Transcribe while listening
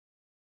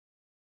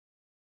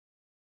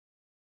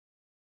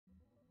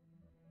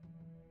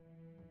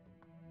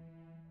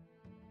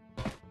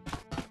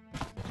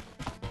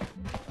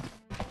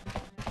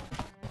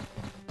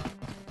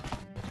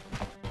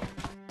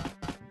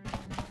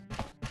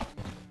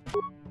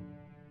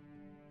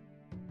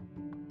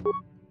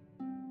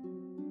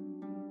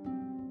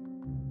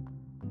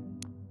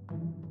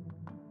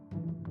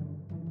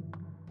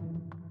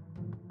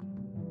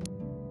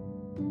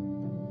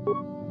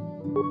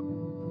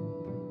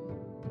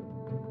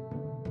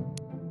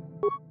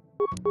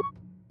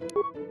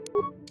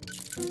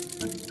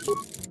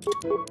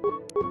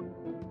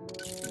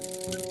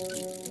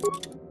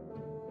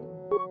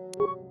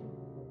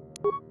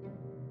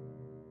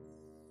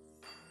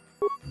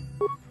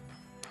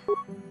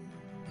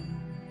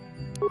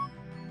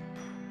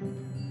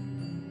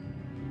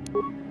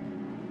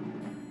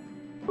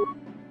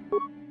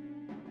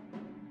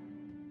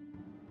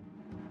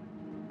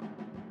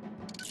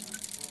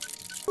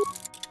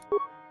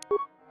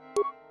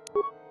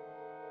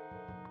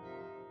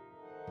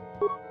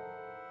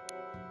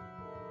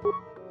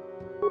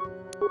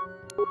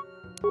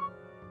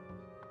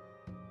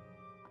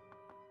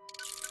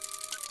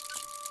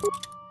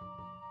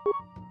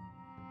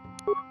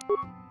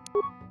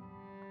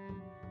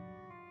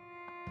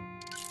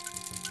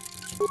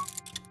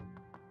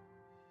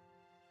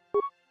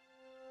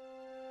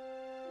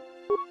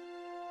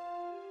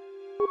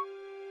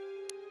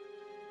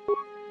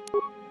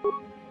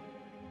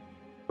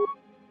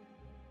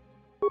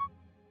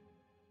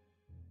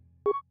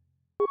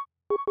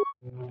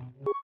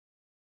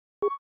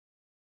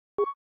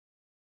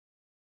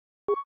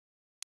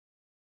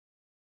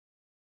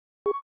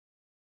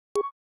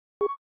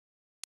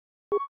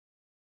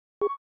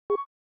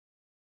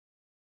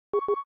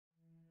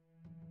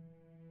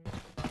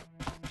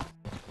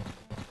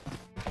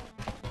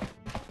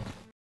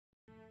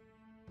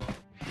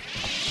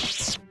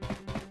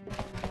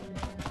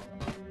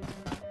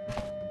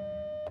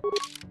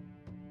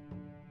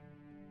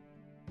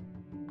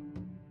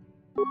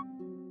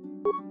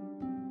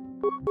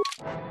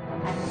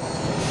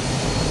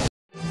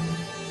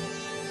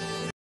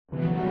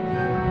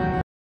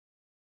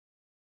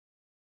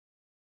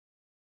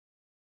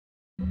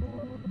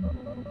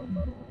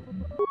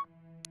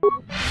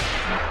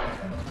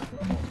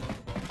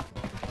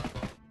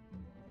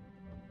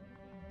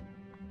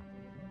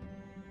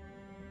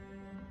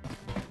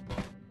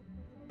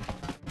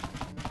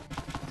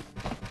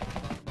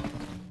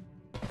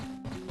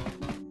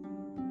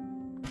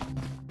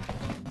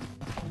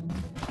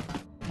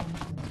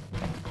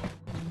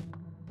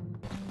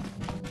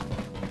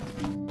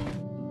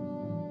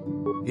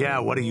Yeah,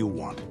 what do you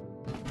want?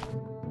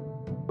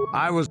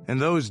 In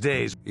those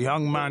days,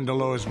 young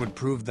Mandalores would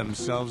prove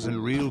themselves in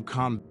real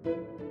combat.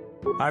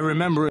 I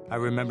remember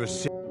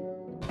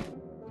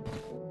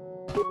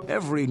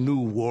every new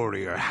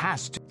warrior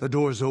has to. The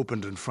doors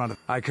opened in front of.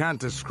 I can't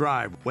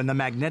describe when the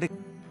magnetic.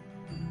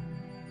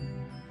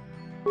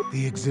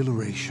 The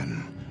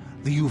exhilaration,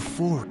 the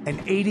euphoria,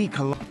 an 80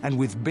 and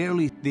with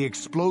barely the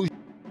explosion.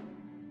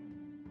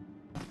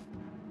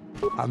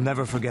 I'll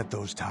never forget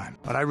those times,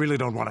 but I really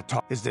don't want to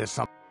talk. Is there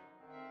some?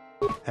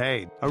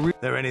 Hey,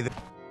 there anything?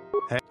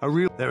 Hey,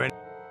 there any?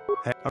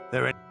 Hey,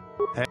 there any?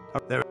 Hey,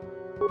 there.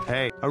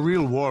 Hey, a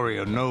real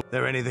warrior. No,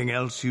 there anything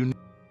else you?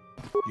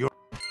 You're.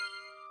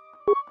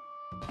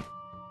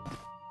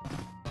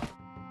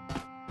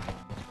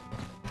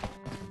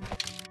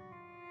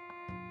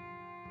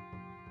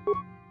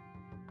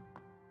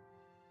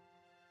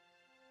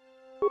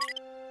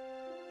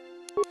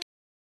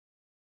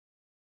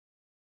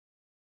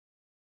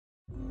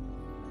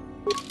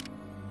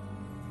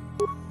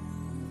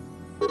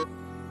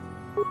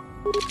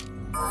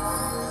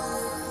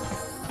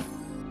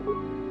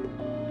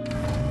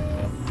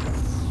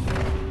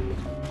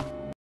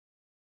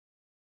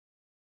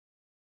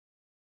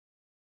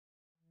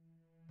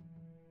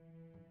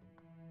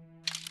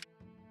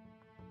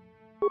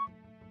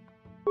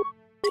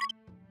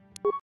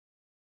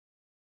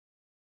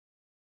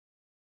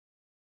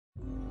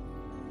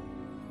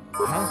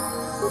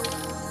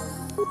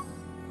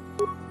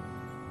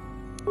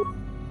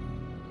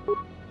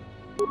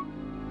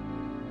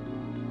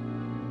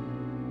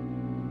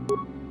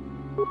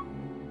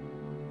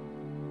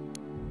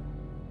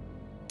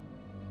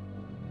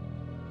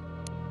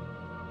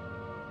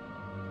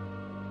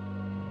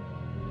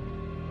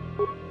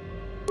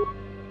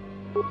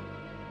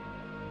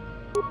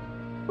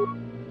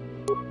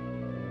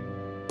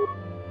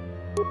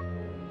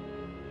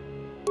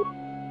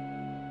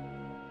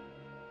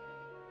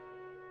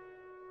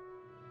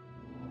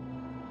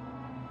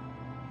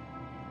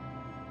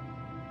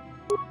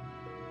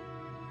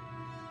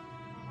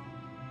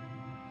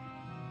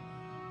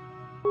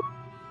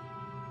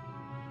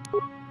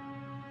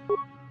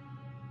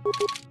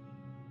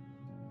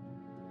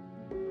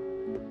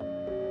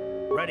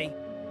 Ready.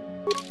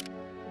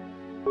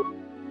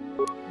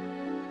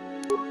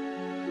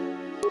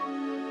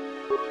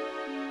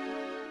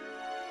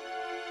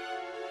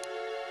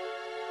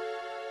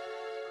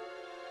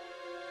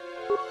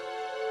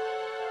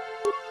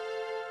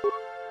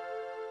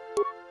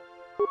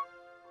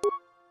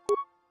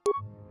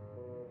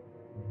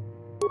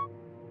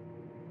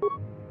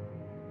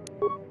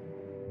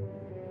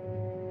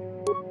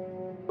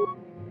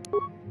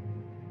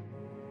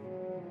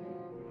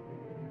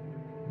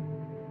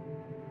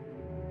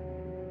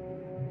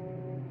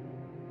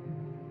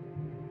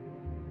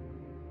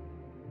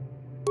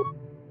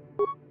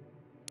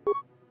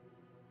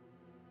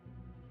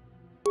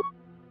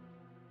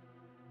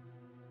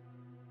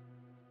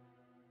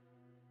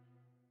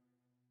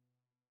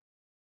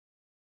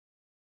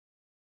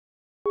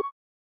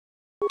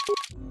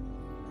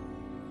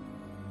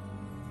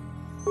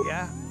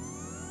 Yeah?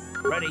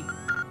 Ready?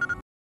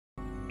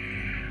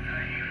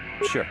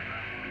 Sure.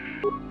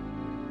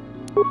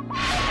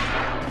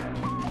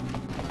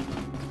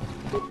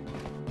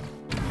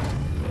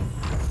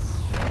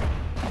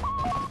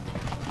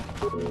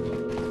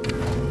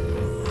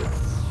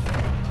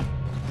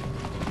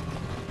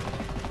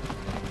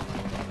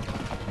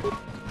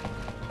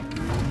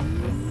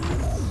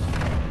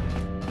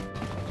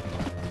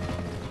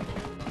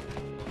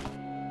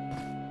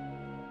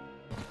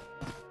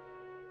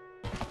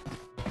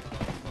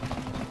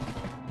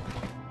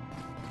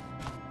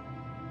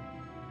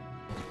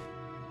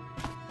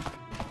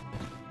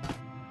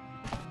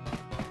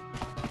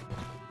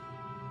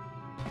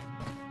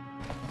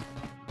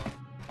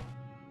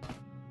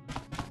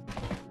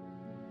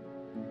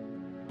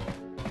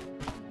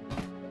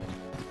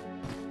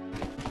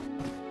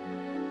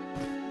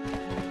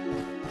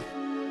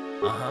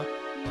 Uh-huh.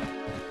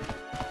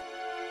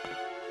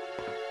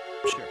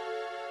 Sure.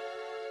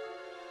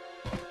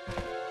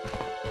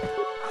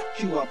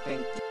 Achu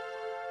apeng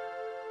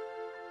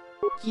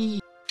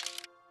ki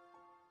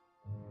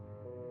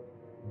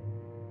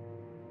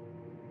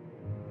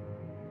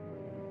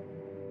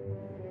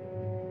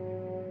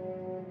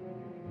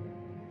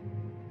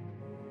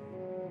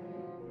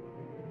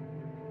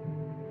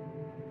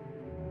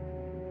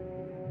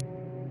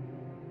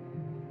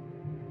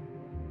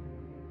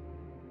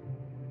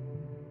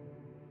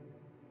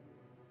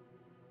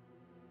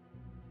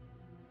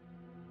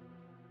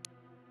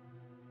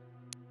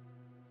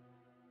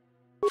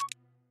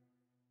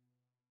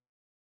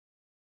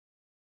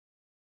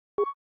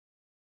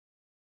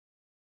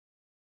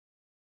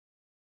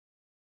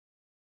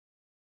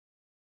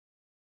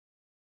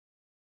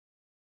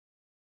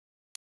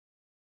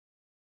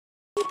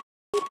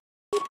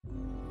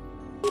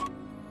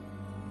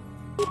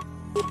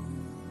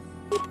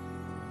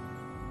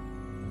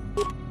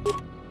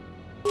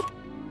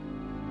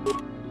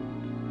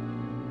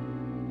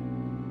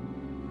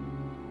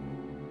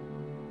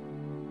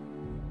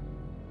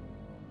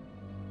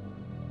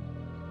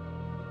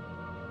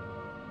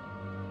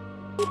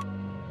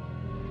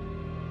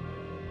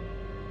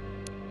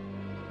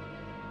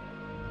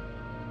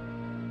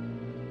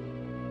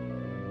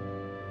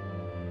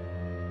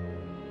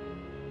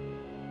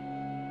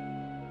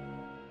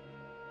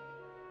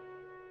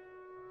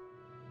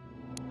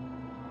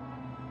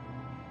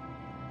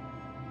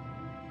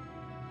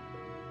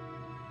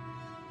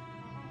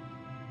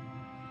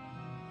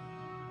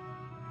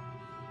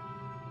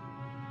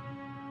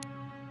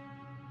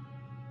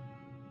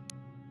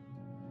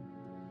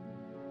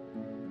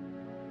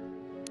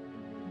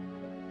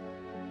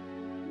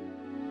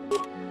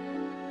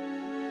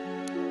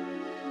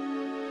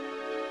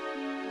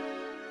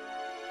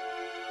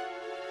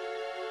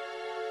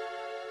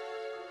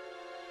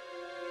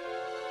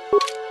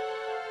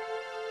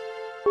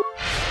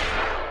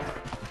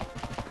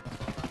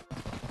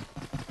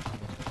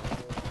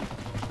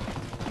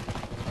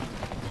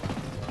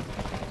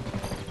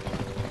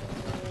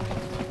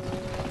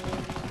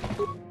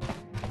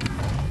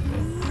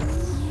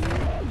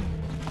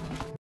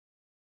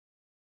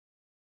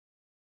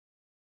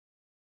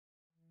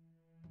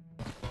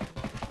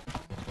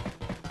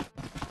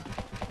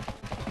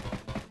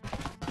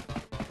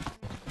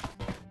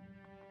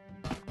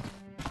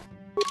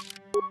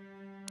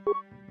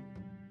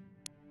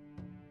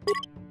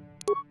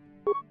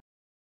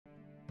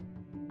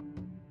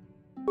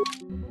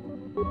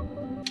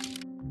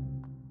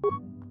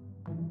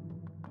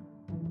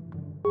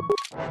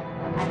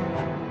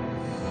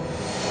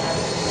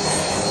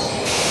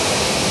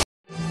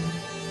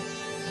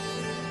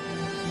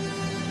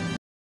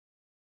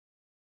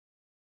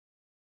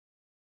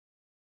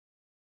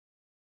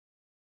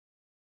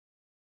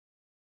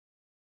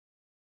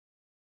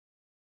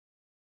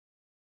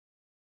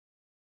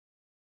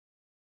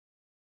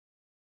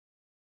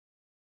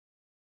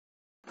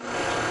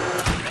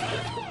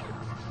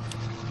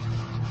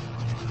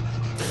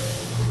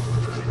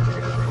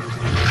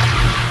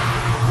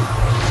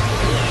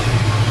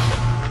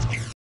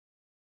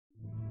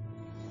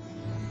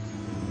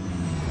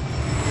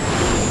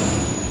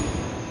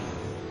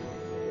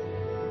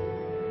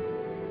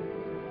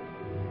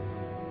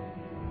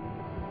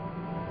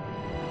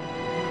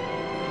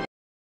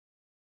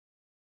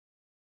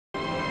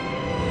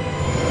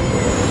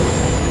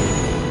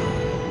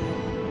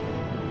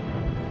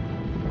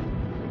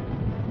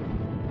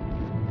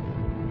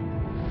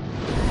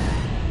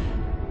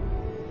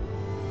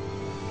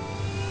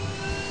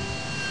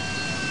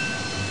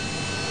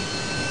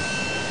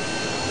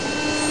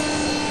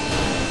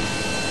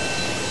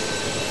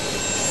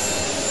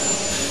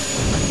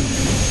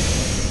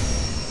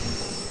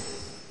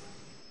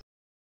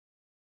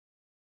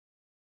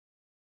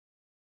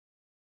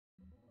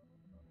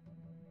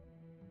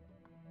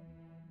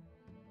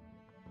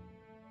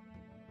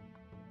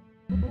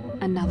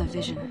Another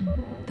vision.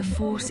 The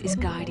Force is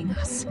guiding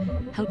us,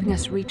 helping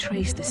us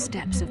retrace the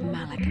steps of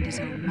Malak and his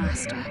old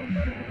master,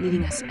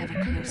 leading us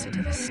ever closer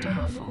to the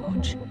Star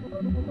Forge.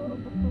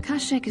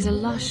 Kashyyk is a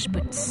lush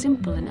but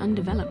simple and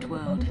undeveloped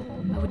world.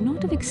 I would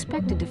not have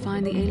expected to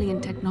find the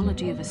alien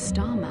technology of a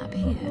star map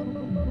here.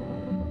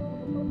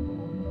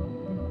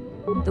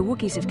 The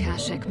Wookiees of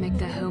Kashyyk make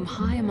their home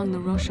high among the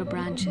Rosha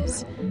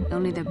branches.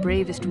 Only their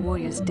bravest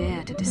warriors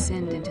dare to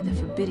descend into the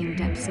forbidding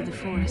depths of the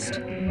forest.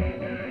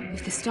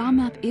 If the star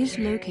map is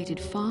located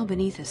far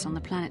beneath us on the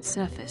planet's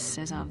surface,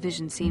 as our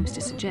vision seems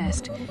to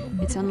suggest,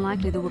 it's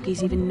unlikely the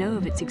Wookiees even know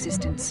of its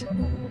existence.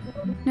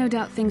 No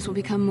doubt things will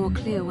become more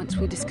clear once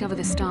we discover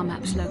the star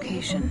map's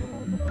location.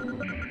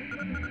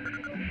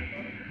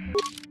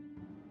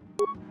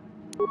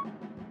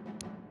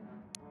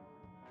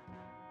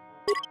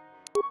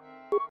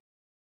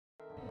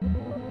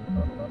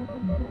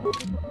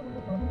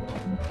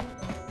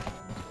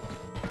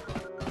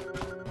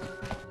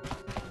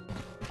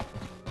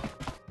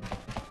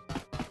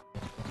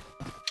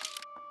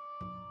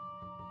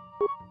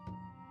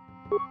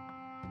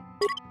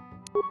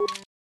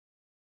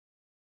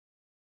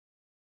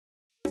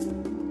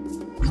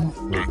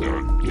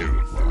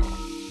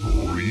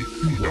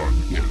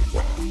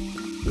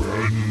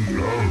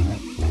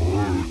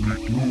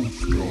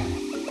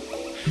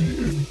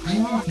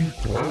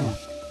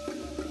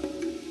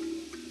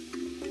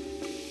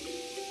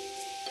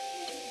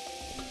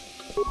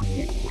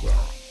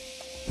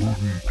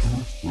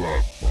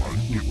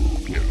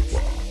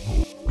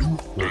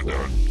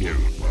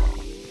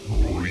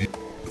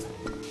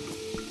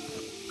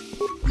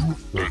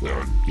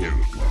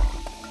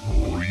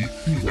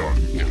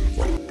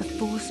 The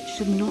Force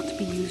should not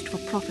be used for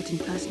profit and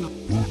personal.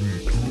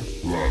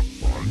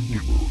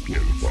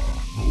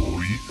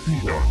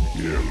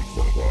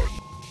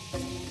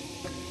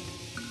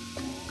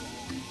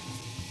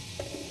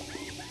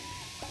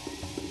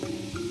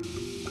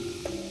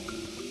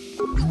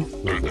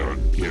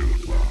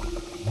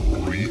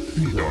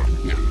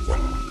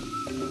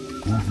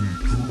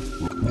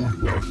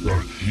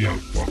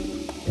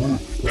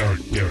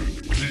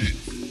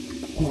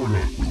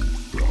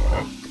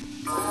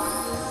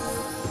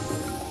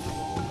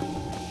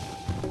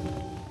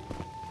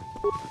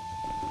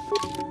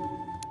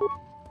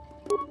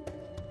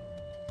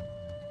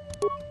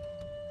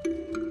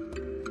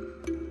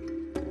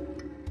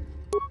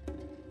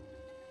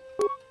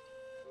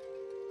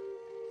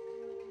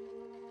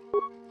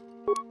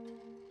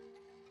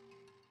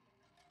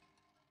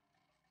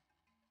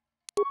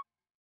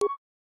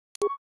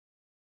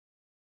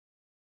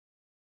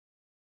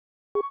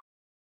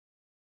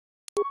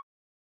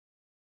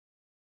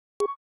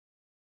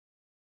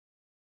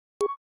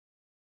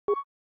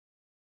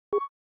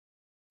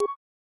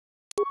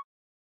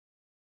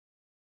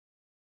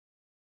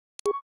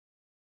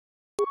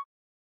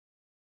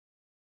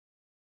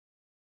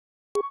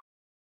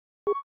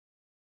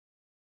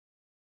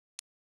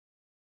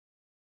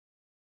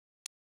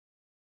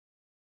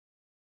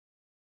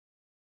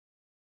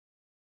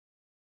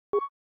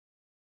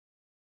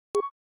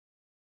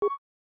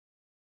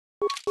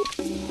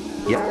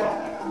 Yep.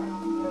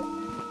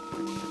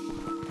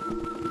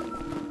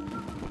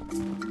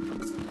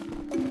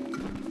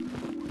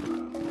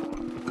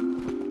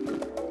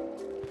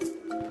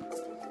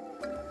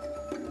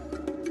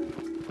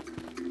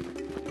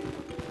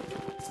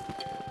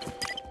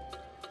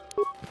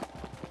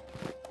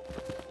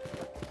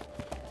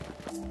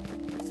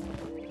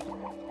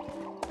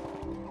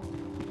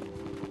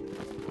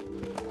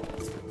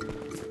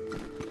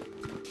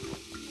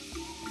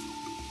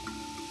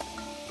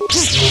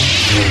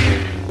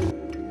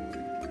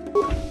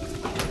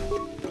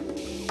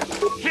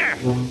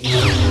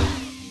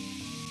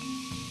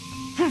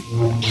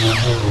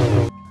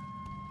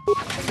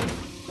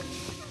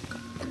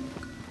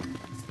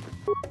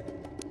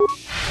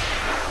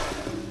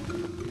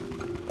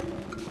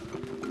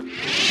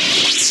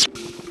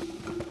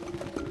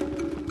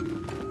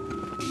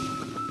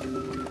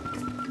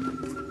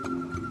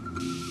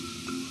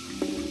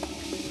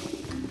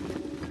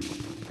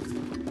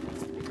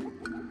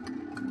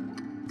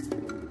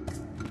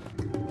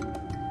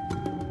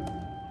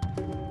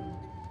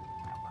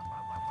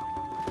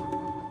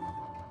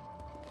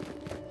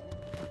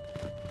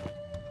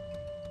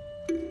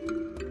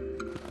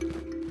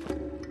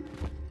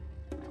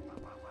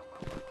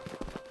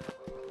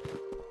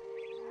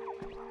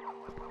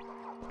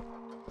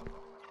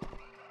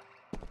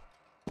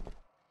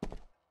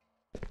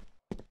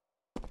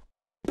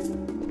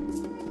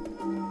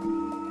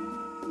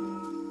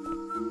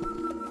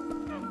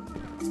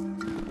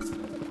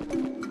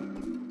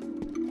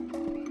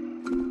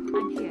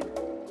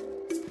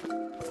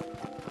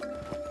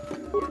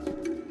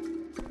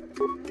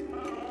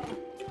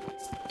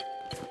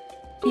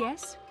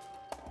 Yes?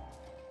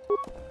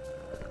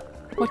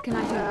 What can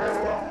I do?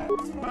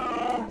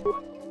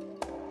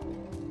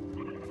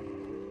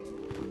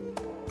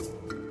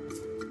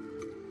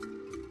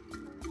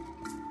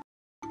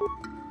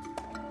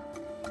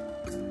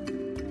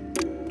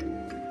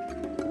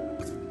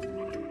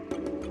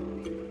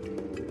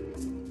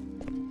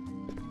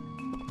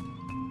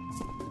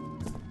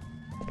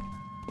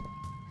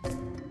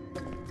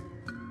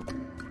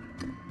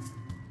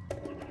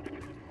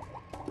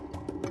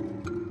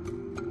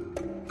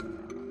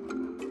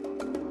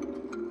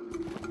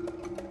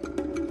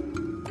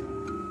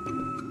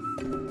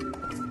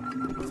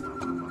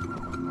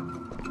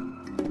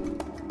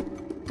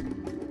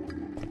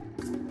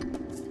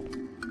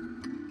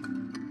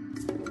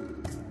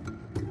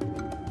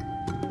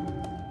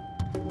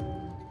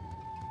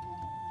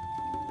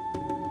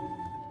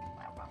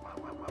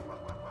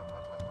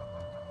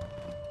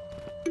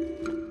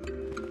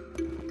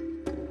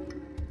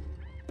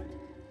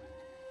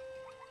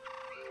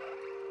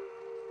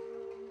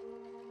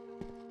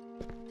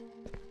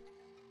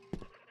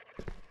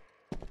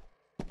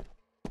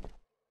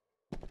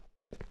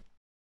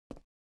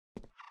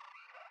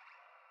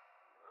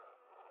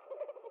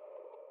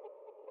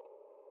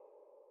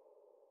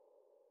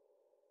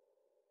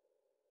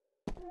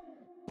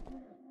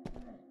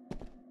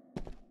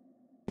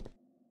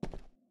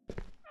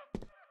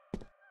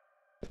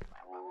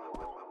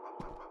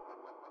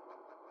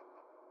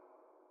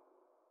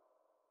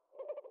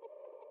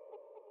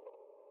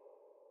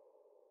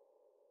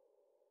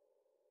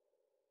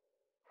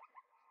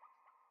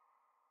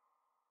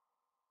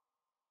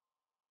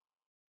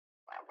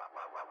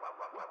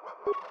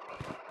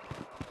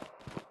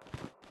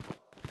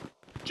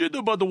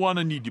 Jeda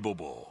badawana ni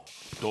dibobo.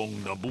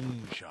 Dong na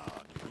bungsha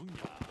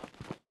nunya.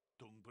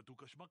 Dong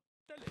patukas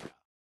magtalea.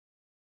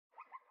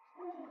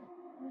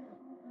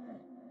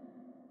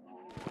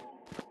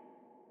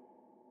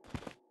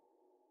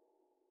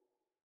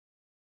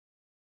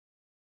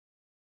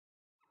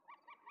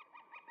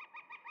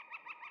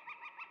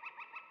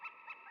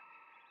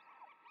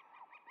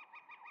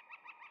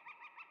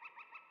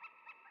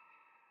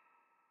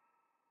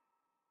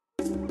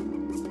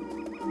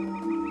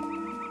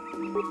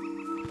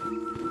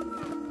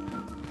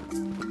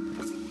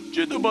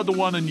 Jeda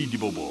badawana ni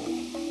dibobo.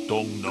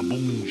 Dong na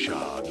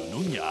bungsha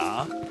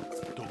nunya.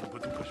 Dong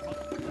patukas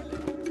magtalea.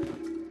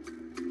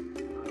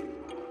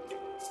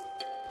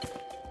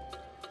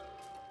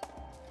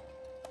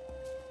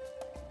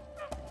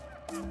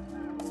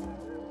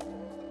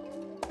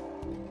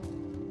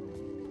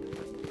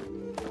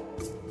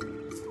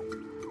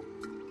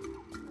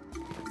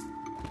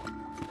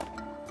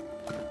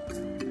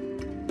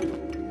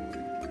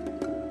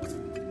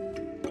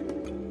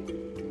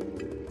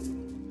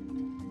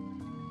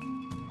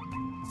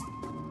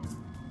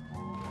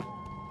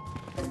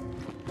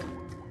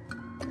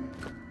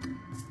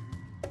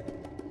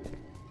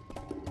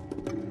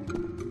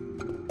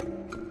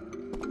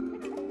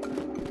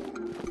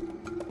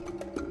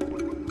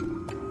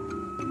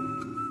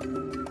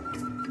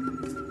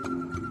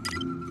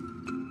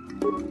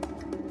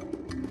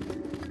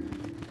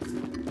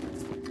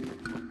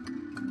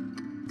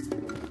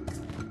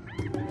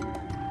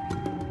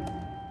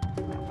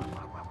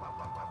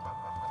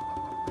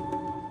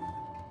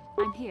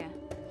 I'm here.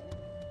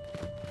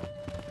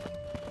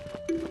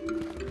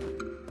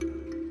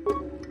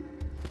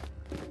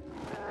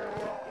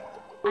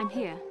 I'm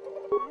here.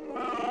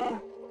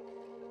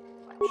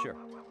 Sure.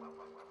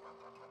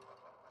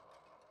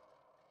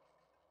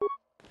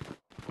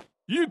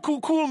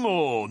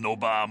 Ikukuno no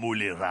ba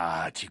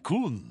mulira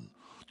tikun.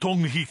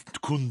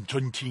 Tonghit kun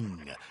chonting.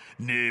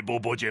 Ne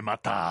boboje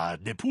mata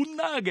ne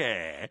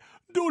punage.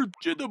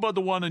 Dolce de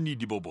badawana ni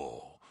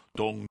dibobo.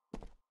 Tong.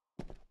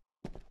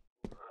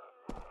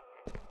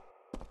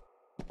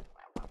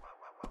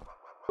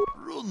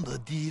 Runda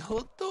di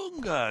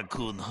hotonga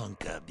kun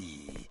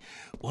hankabi.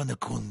 Wana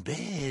kun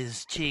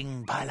bez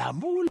ching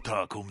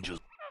palamulta kumju.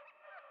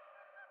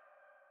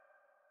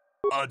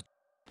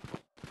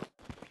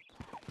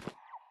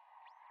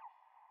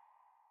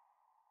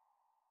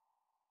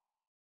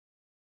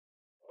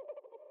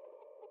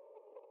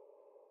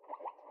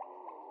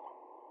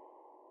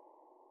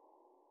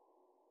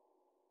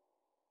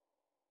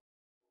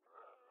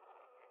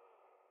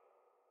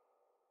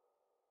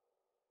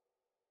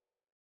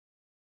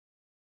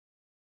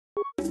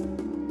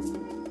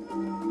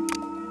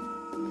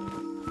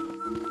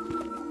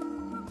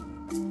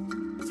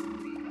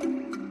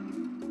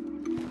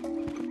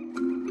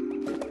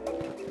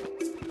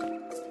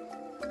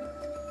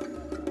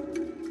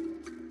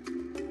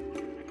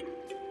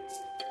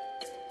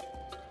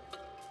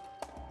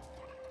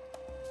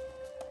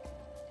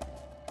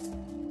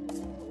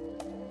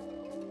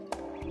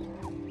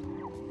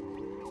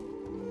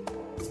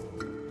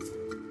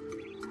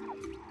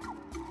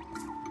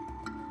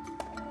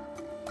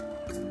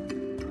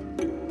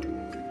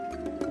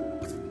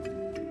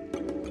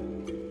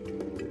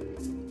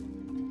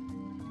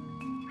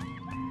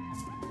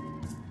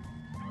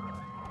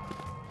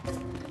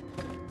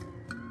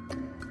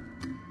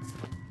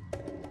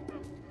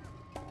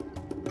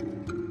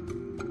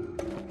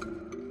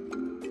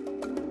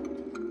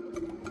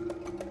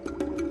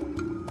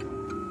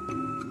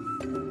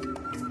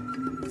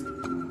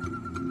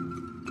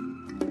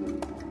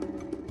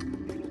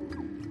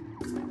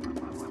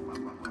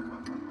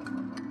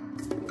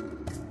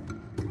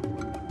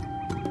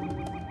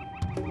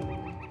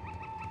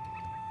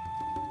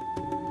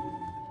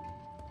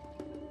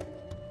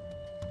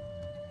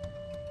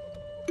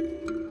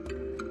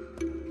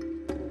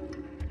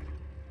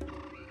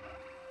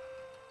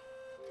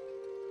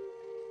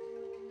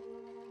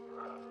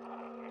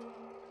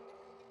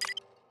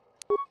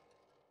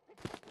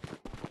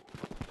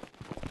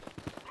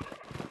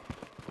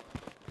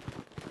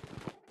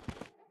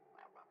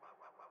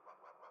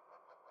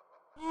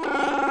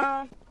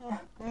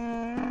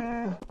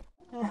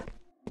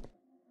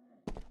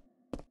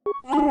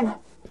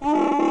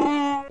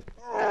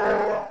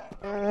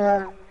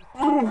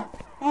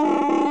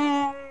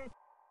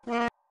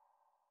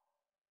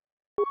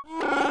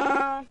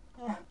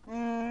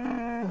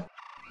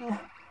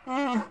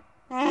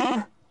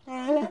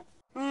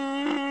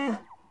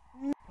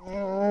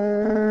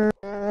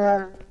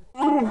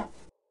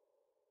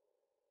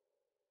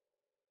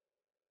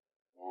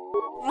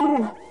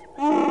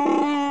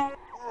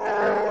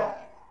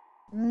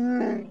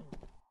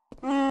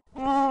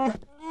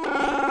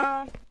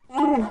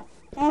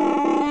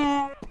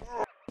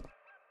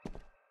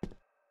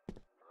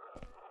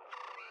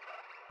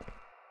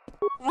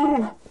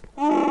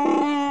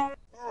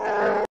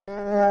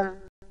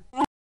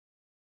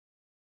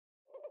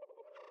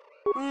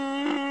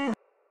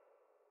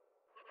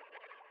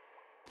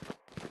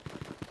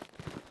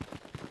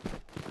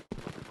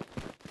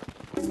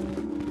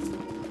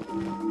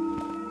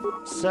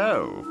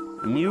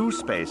 So, new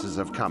spaces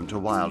have come to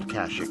Wild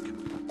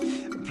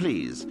Kashyyk.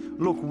 Please,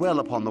 look well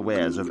upon the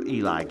wares of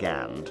Eli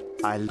Gand.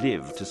 I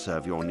live to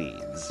serve your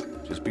needs.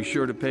 Just be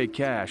sure to pay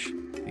cash.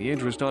 The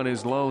interest on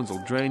his loans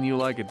will drain you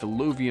like a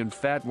diluvian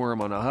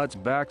fatworm on a hut's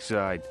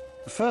backside.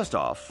 First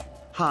off,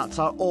 hearts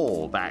are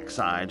all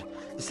backside.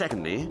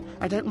 Secondly,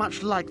 I don't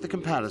much like the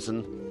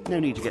comparison. No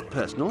need to get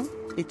personal.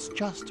 It's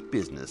just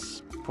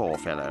business. Poor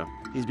fellow.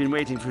 He's been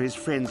waiting for his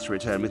friends to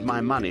return with my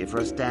money for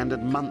a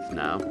standard month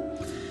now.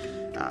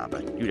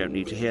 But you don't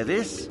need to hear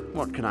this.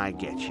 What can I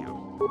get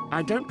you?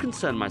 I don't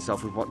concern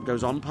myself with what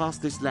goes on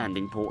past this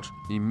landing port.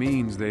 He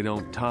means they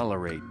don't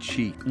tolerate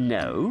cheat.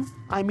 No,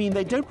 I mean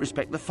they don't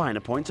respect the finer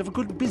points of a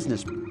good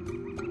business.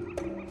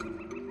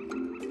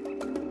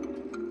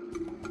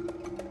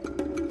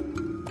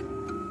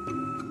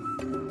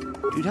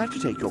 You'd have to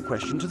take your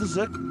question to the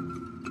Zerk.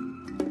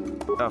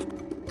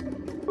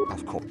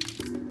 Of course.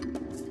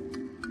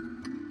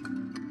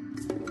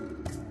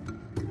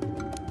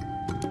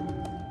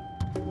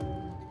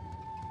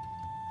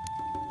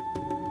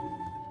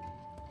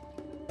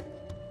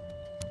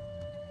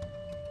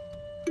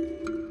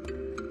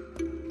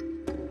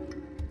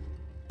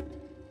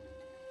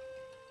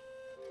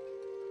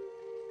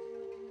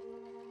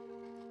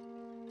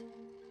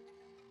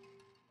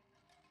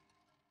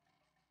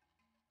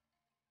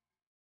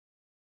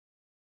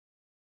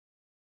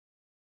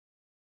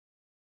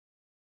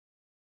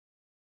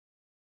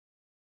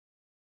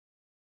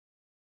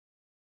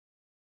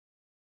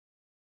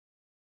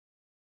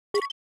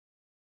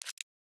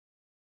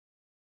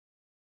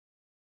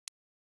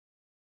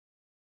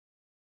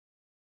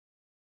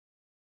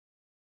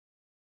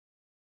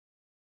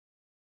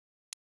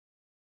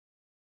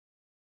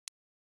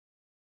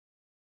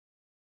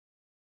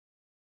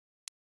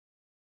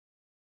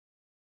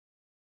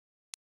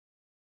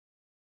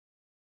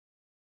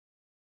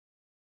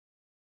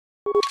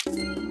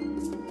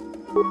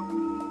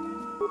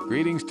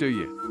 Greetings to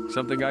you.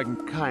 Something I can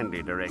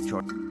Kindly direct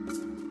your...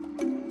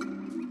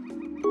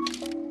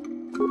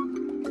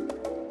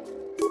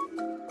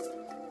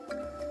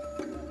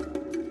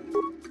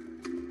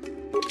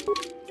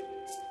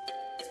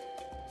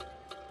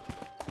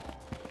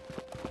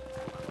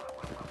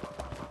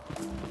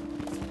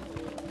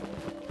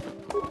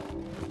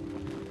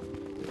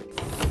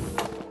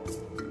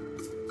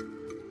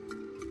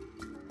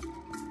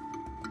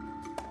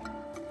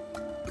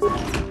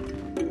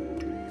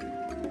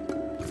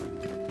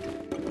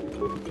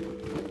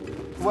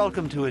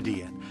 Welcome to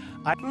Adian.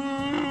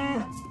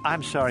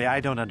 I'm sorry, I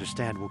don't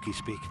understand Wookiee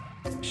speak.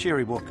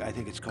 Shiri Wook, I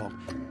think it's called.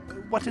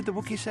 What did the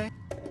Wookiee say?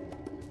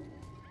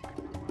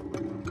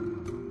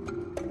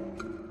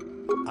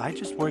 I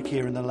just work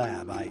here in the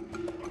lab. I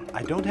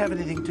don't have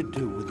anything to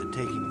do with the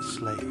taking of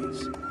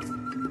slaves.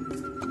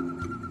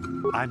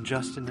 I'm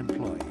just an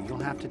employee. You'll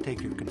have to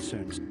take your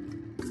concerns.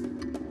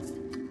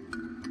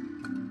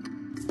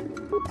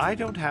 I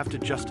don't have to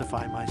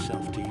justify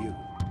myself to you.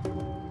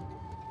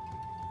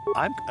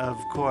 Of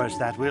course,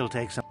 that will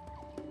take some...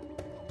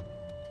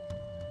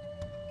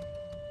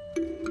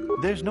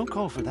 There's no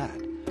call for that.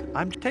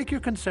 Take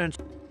your concerns...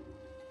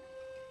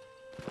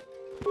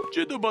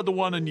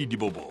 Jedabadawana ni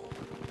dibobo.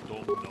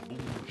 Dom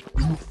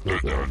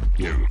na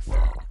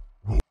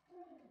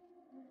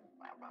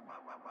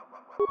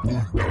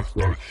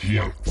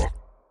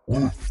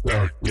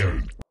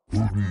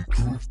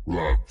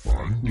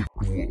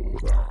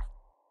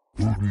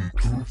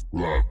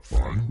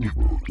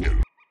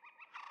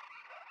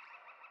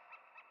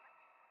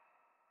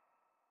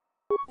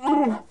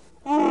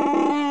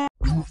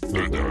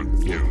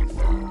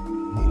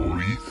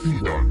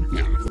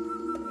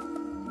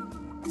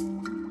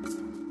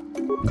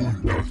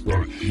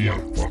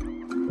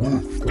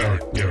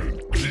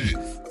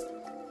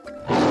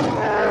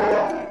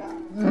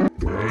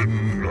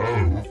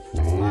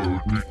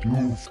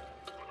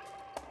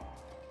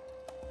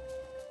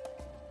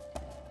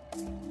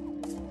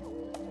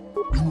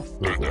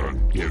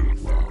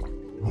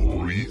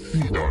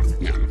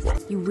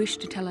You wish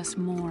to tell us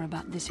more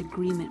about this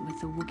agreement with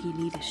the Wookiee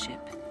leadership.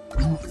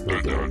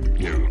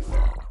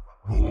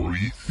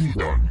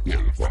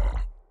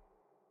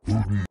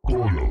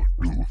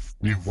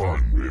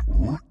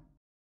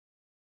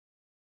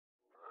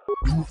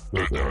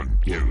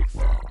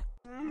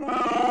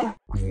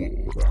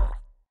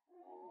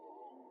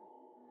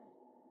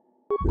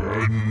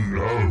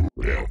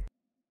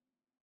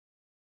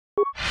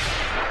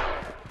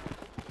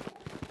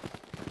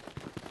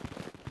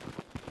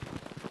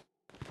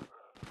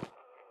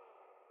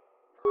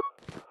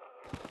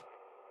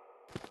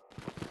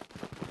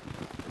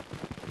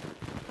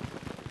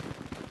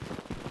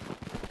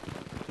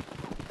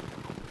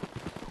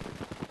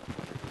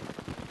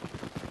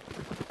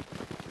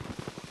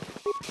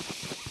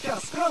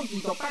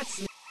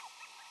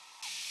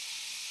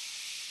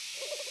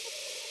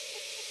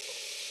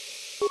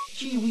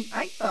 Chiwi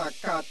aita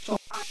ka cho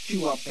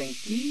achua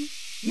penki.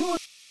 You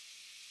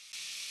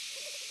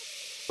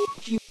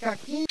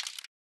Kashyyk.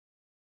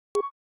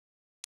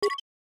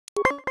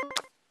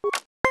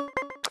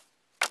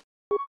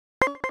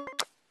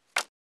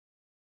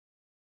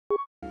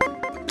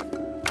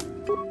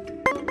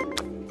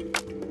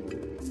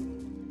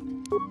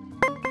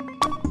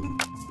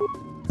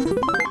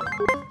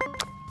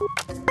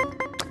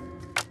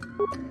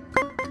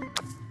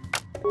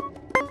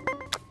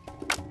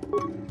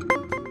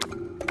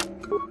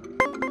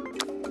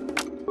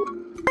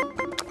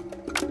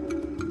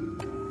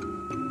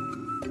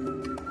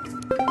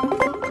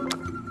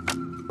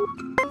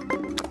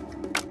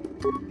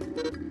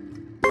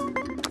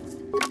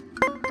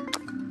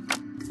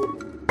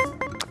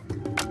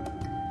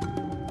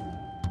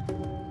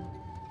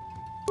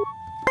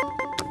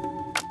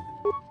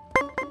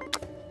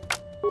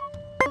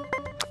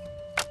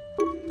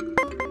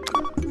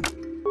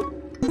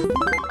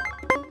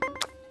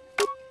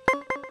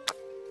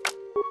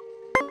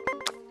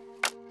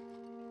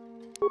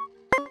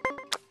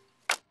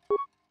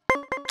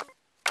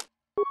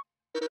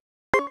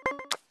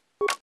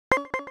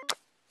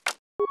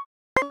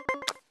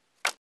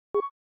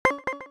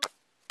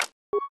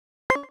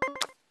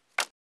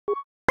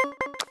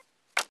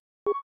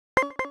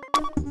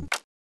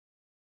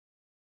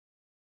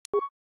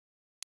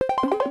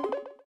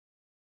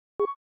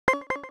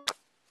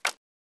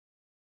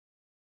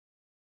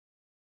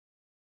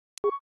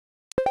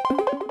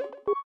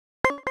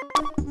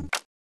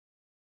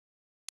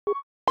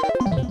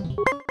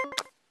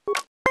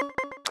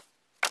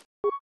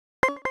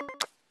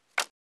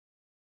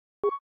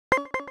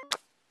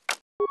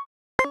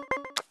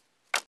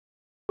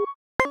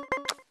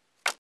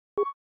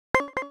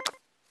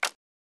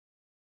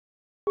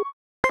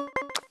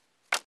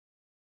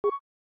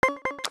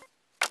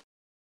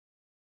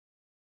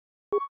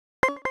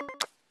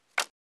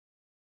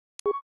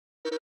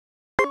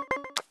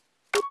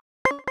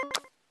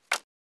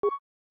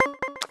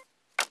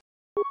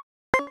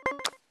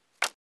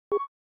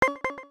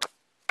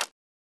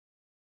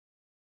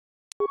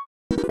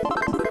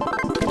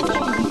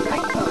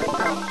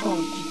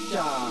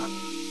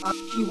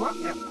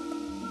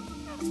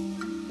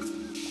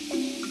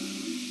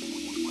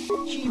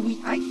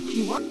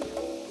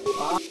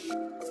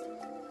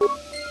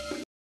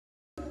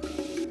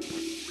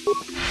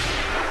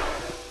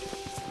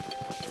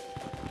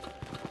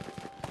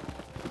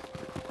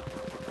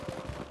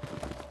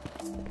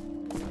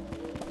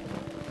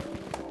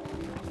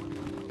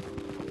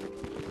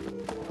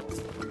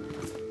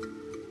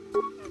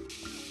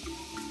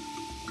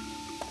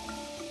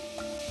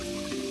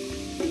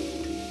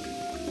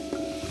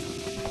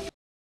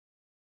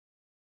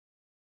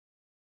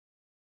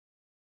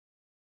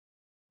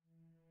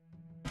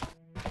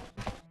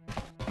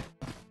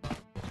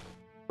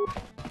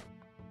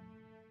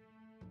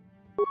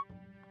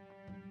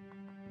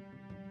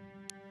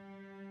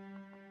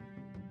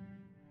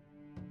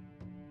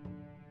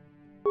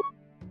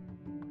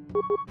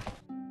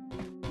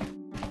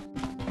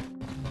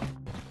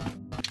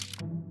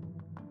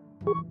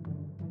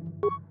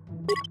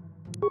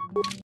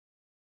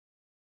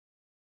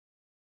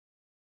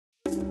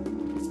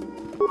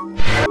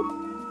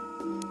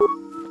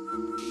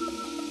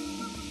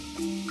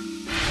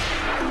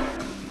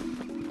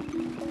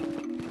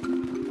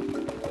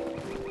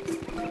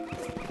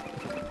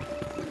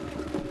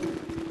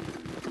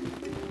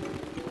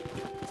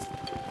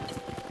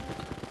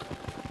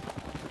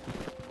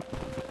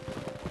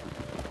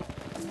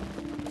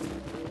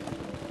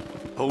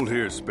 Hold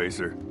here,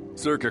 Spacer.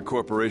 Circa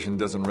Corporation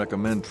doesn't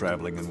recommend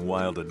traveling in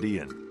Wild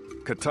Adean.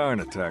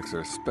 Katarn attacks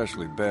are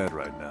especially bad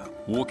right now.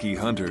 Wookiee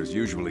hunters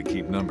usually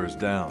keep numbers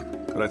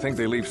down, but I think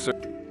they leave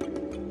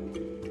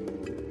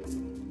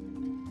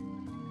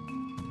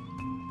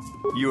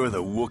You're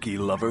the Wookiee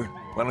lover?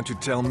 Why don't you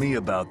tell me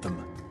about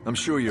them? I'm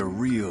sure you're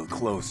real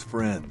close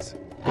friends.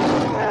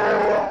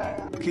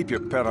 Keep your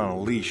pet on a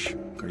leash,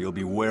 or you'll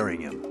be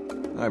wearing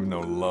him. I've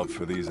no love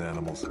for these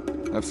animals.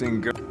 I've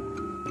seen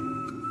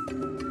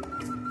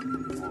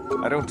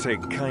I don't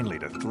take kindly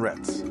to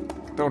threats.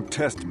 Don't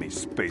test me,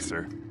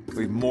 Spacer.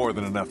 We've more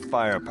than enough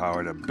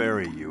firepower to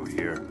bury you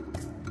here.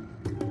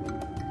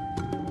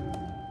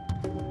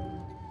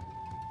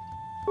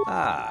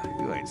 Ah,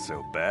 you ain't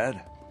so bad.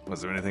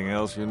 Was there anything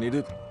else you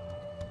needed?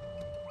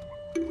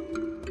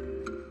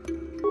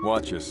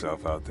 Watch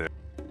yourself out there.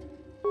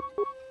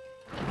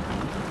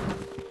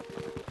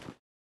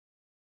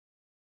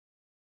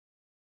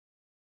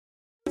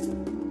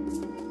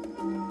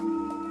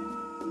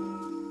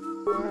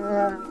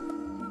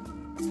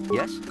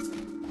 Yes?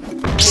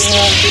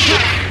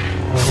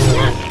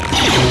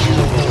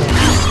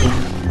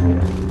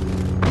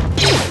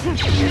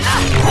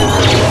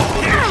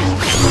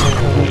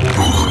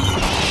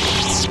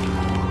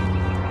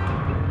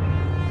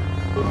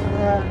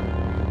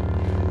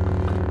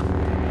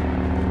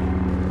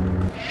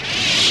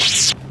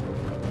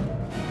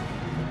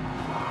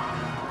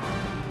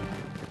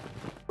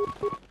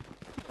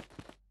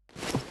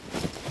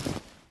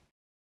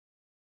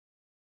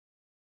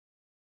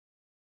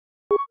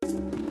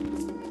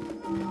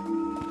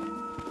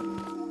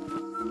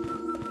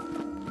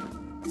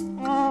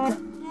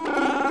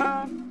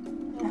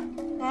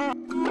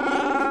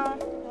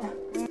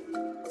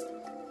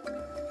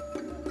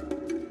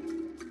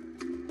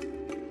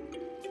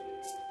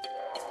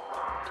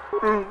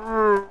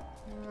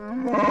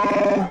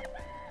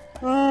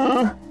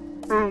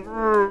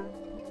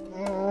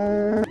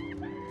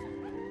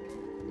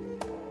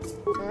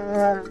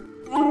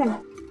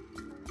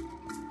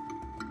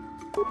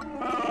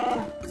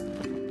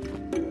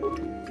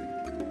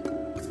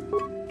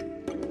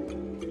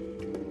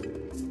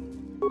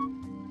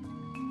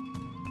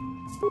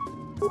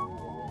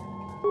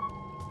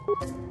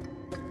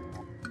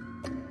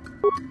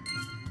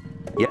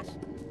 Yes?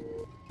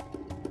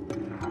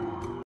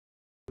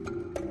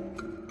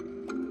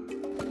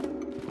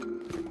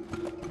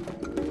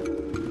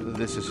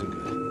 This isn't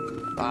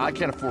good. I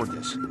can't afford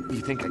this.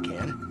 You think I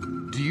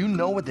can? Do you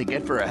know what they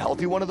get for a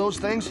healthy one of those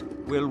things?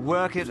 We'll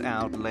work it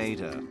out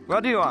later.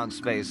 What do you want,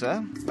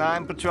 Spacer?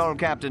 I'm Patrol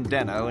Captain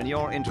Deno, and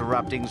you're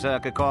interrupting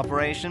Zerka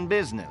Corporation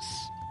business.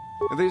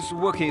 This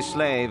Wookiee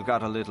slave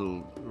got a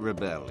little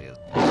rebellious.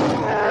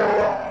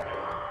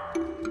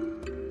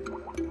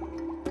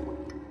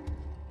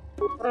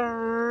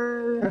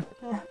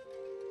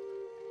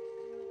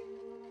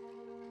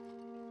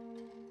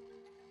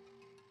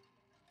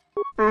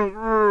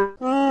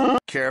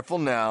 Careful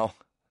now.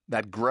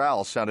 That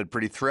growl sounded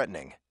pretty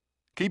threatening.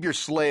 Keep your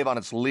slave on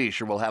its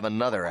leash or we'll have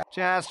another...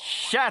 Just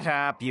shut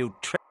up, you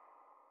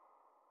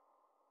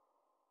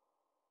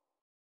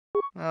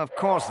Of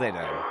course they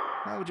don't.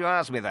 Why would you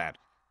ask me that?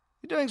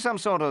 You're doing some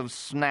sort of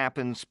snap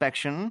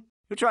inspection?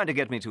 You're trying to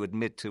get me to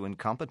admit to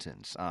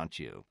incompetence, aren't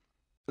you?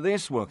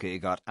 This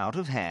Wookiee got out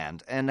of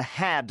hand and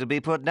had to be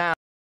put down.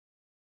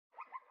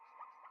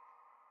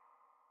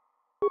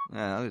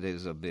 Well, it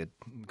is a bit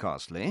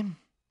costly.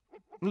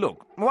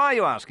 Look, why are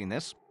you asking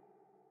this?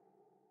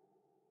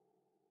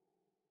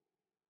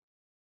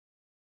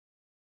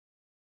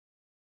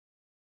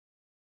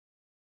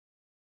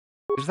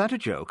 Is that a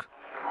joke?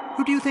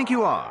 Who do you think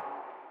you are?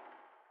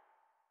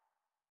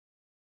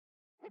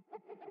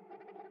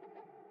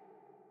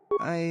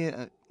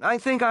 I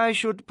think I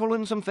should pull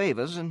in some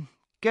favors and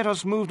get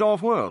us moved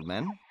off-world,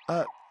 men.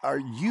 Are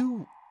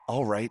you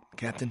all right,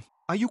 Captain?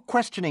 Are you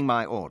questioning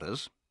my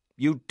orders?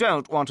 You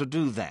don't want to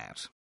do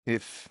that.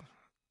 If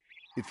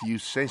you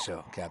say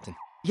so, Captain.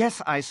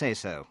 Yes, I say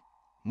so.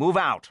 Move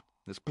out.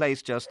 This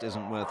place just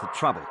isn't worth the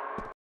trouble.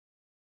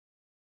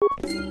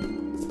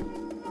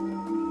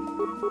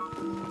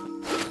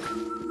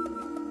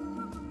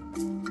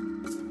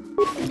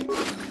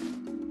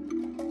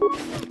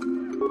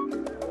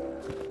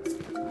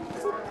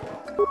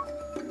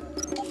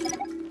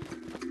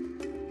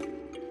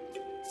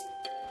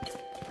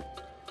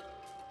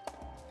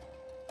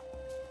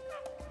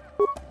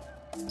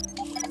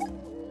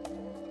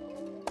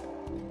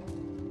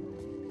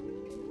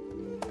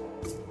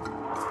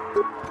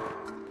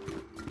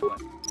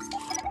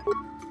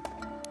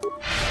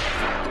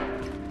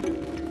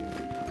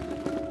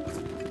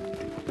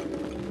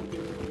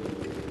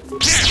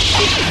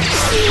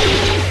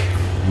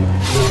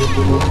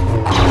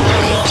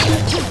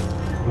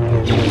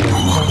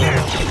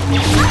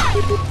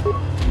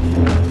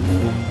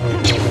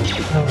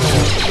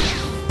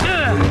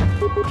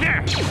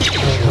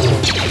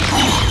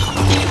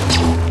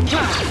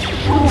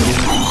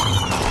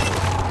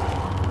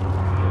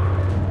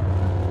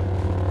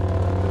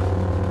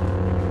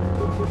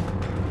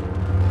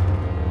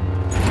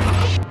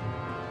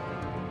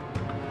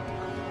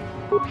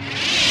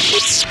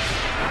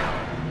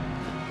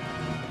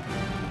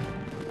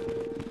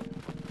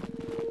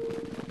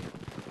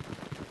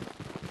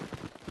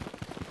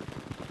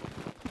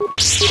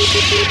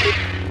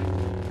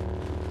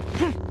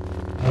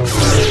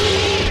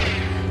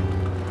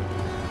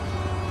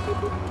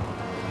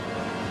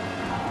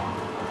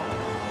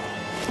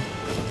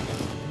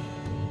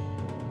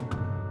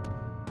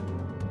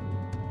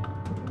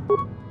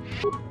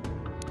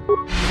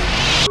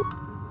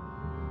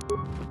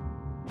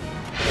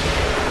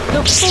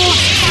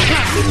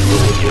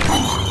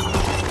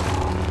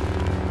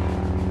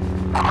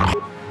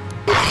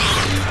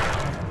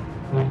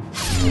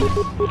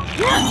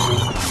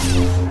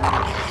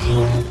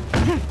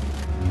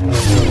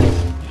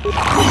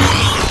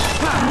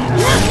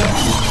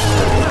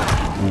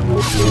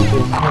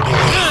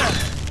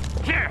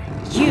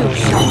 You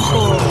shall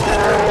fall.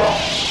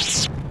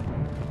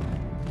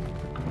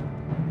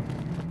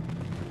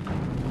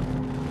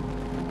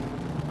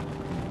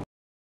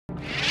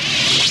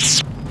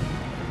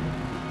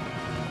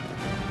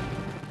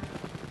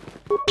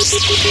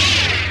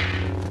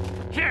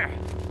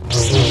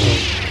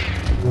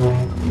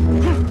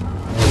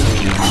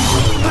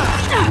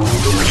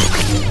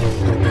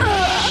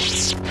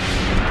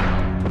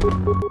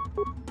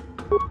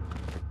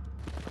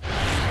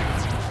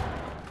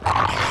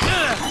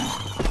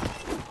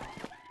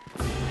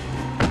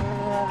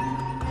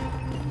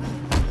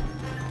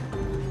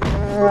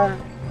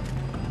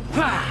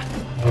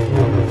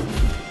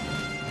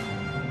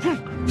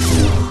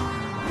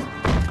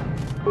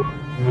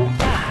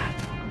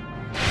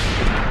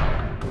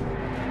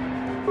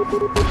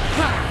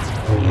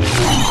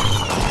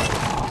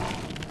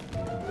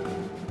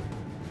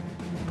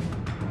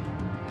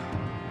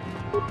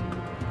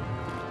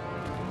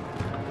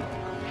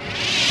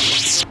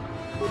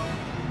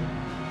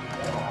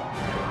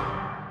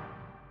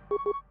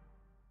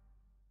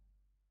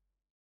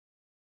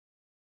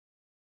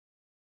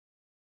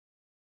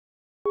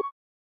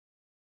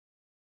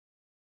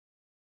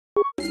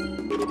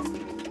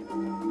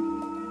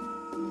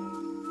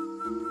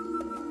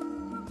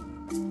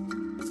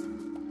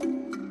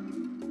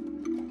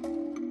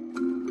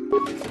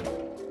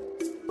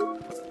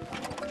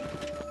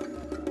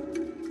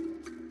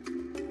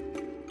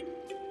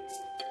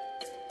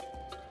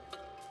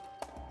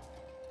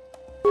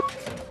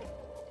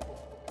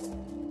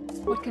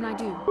 What can I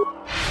do?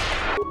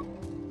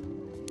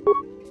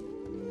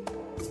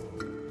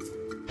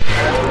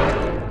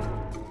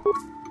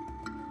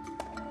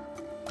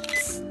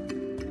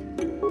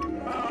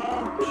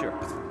 Sure.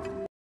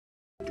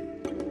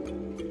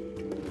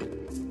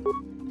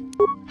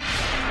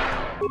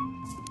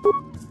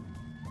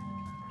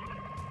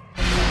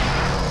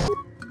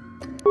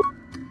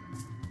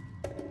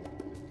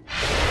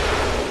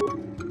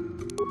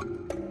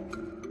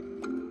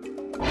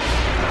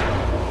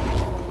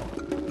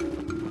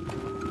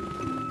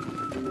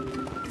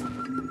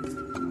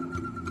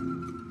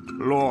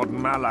 Lord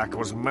Malak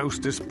was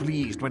most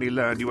displeased when he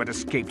learned you had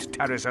escaped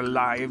Tarris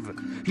alive.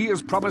 He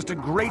has promised a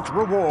great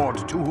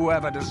reward to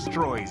whoever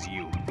destroys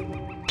you.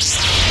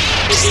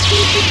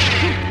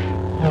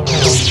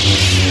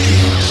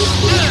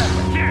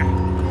 I'm here.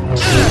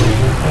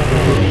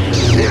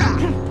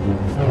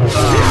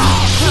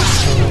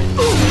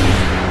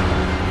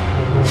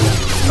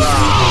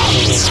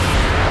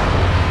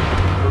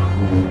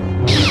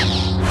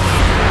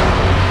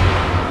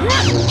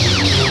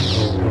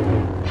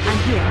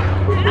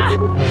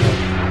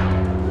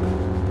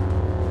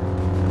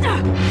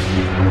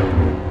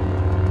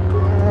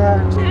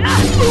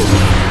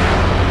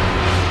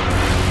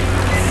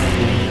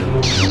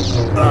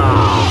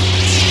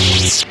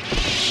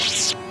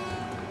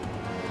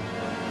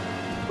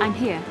 I'm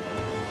here.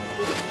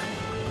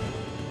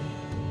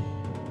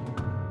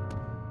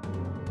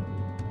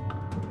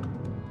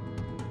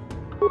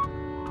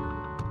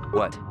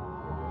 What?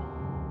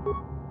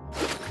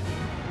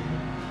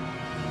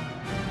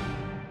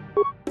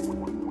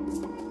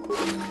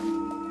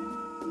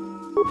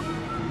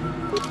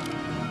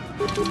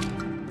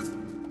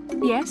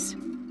 Yes?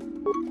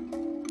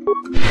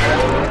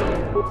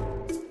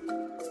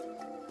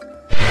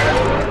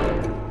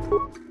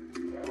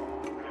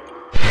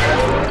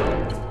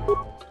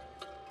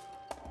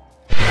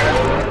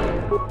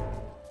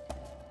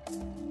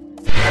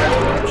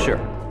 Sure.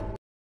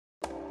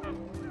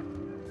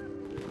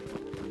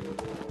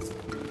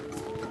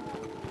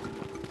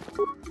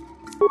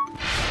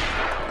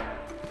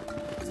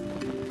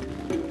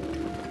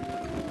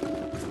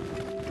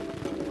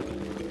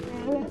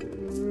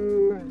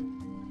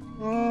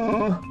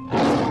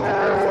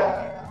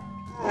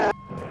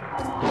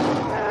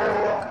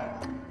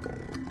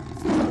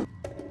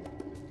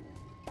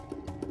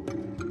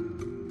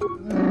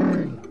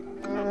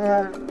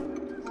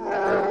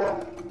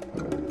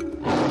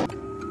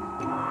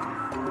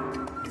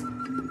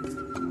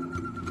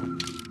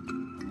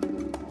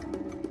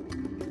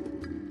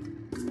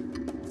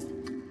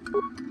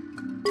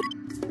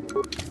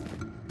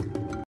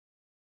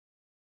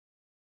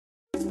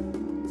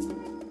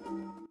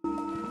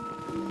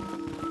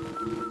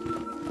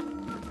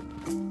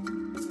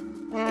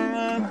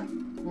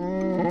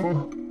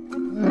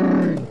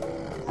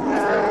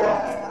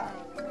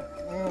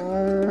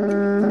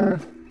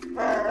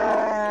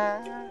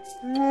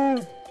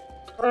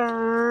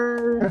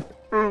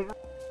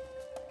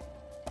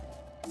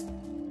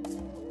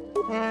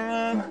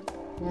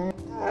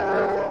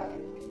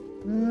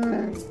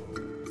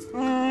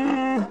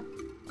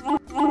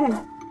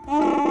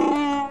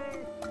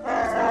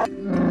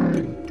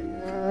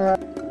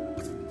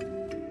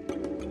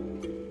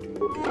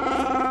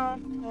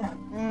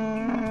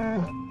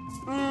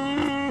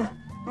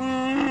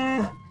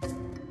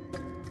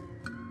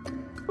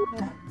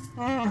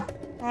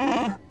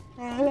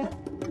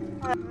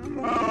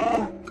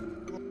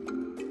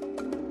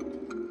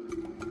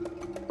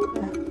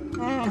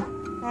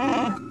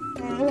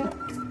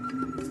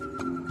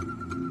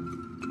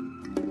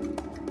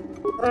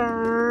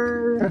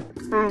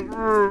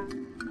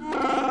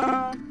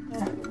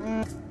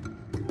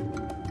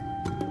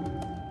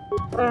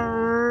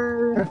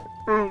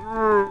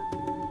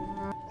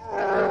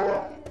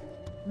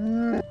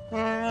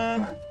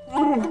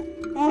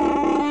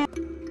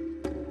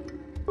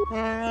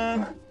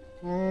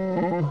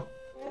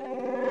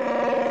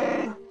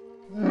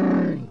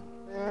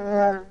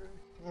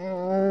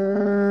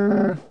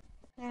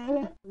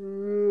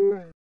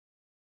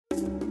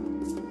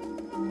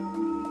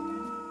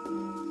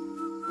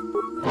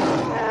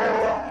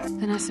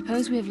 Then I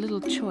suppose we have little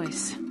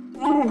choice.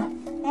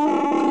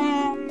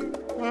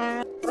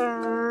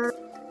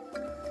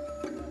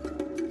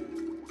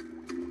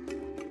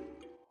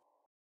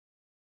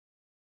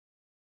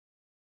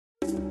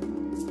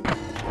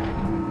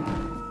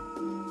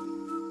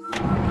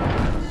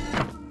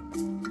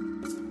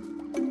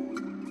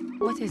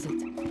 What is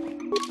it?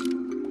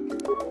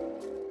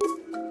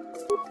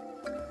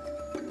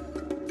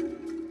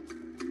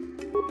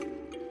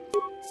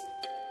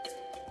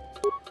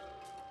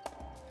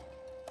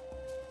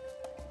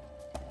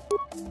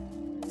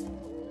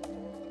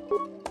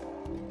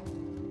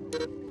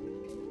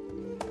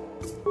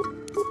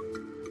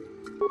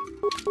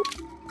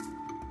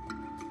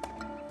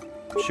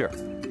 Sure.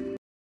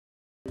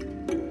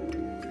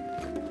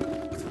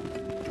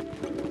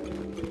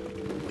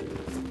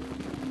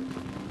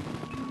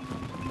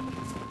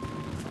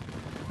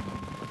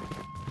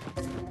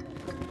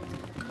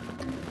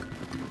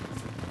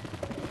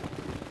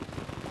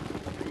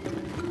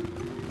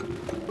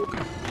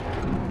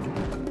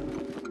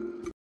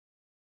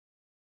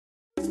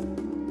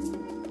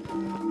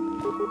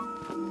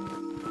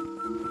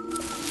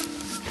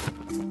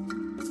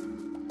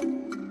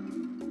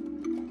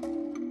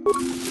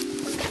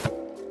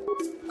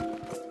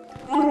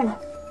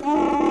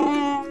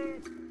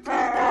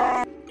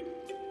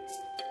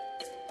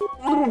 For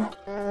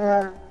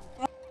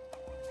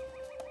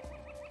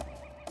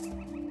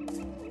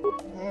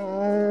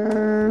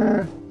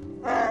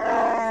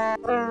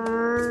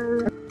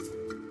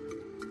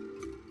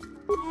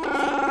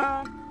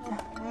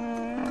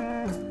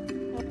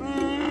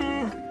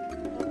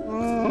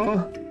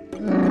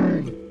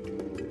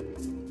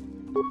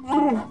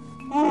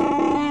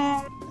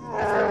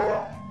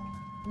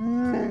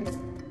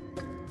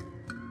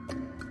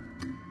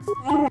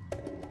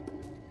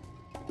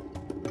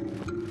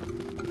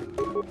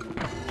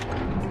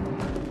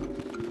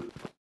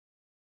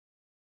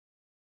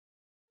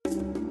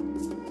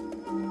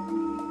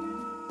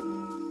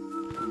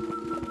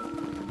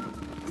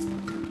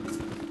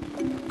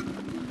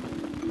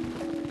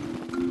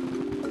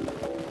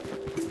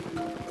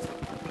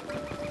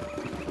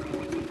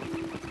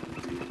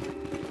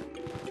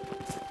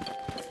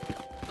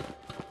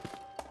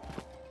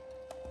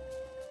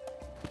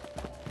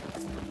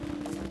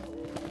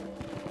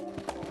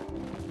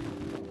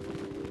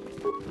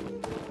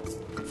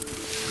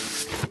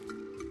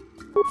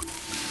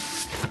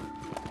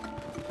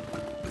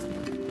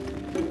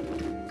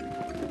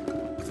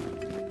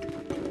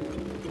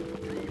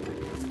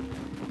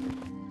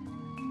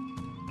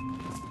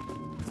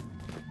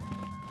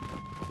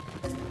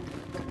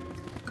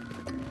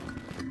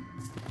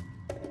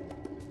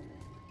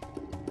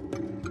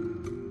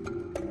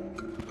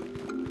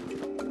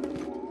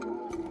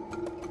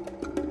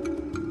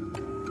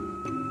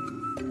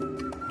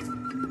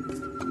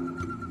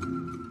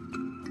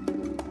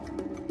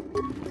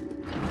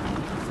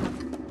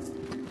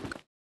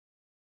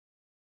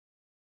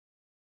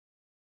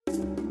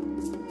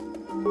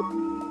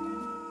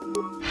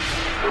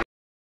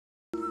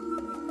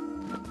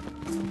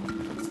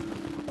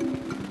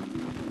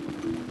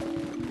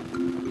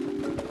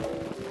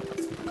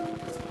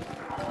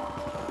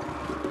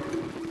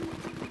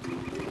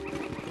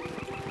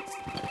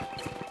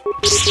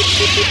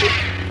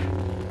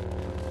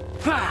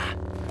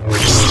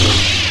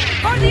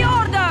the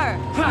order!